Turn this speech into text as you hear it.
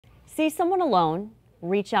See someone alone,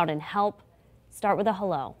 reach out and help, start with a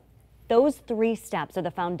hello. Those 3 steps are the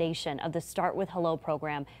foundation of the Start with Hello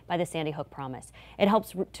program by the Sandy Hook Promise. It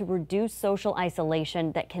helps to reduce social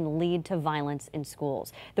isolation that can lead to violence in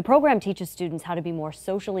schools. The program teaches students how to be more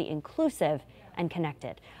socially inclusive and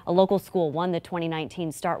connected. A local school won the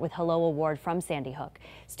 2019 Start with Hello award from Sandy Hook.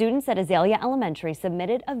 Students at Azalea Elementary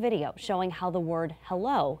submitted a video showing how the word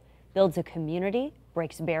hello builds a community,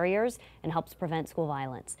 breaks barriers, and helps prevent school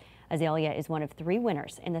violence. Azalea is one of 3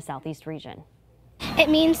 winners in the Southeast region. It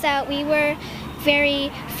means that we were very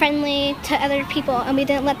friendly to other people and we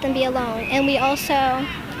didn't let them be alone. And we also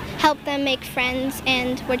helped them make friends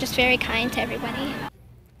and we're just very kind to everybody.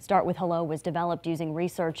 Start with Hello was developed using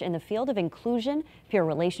research in the field of inclusion, peer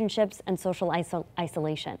relationships, and social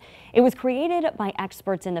isolation. It was created by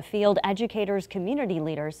experts in the field, educators, community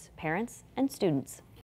leaders, parents, and students.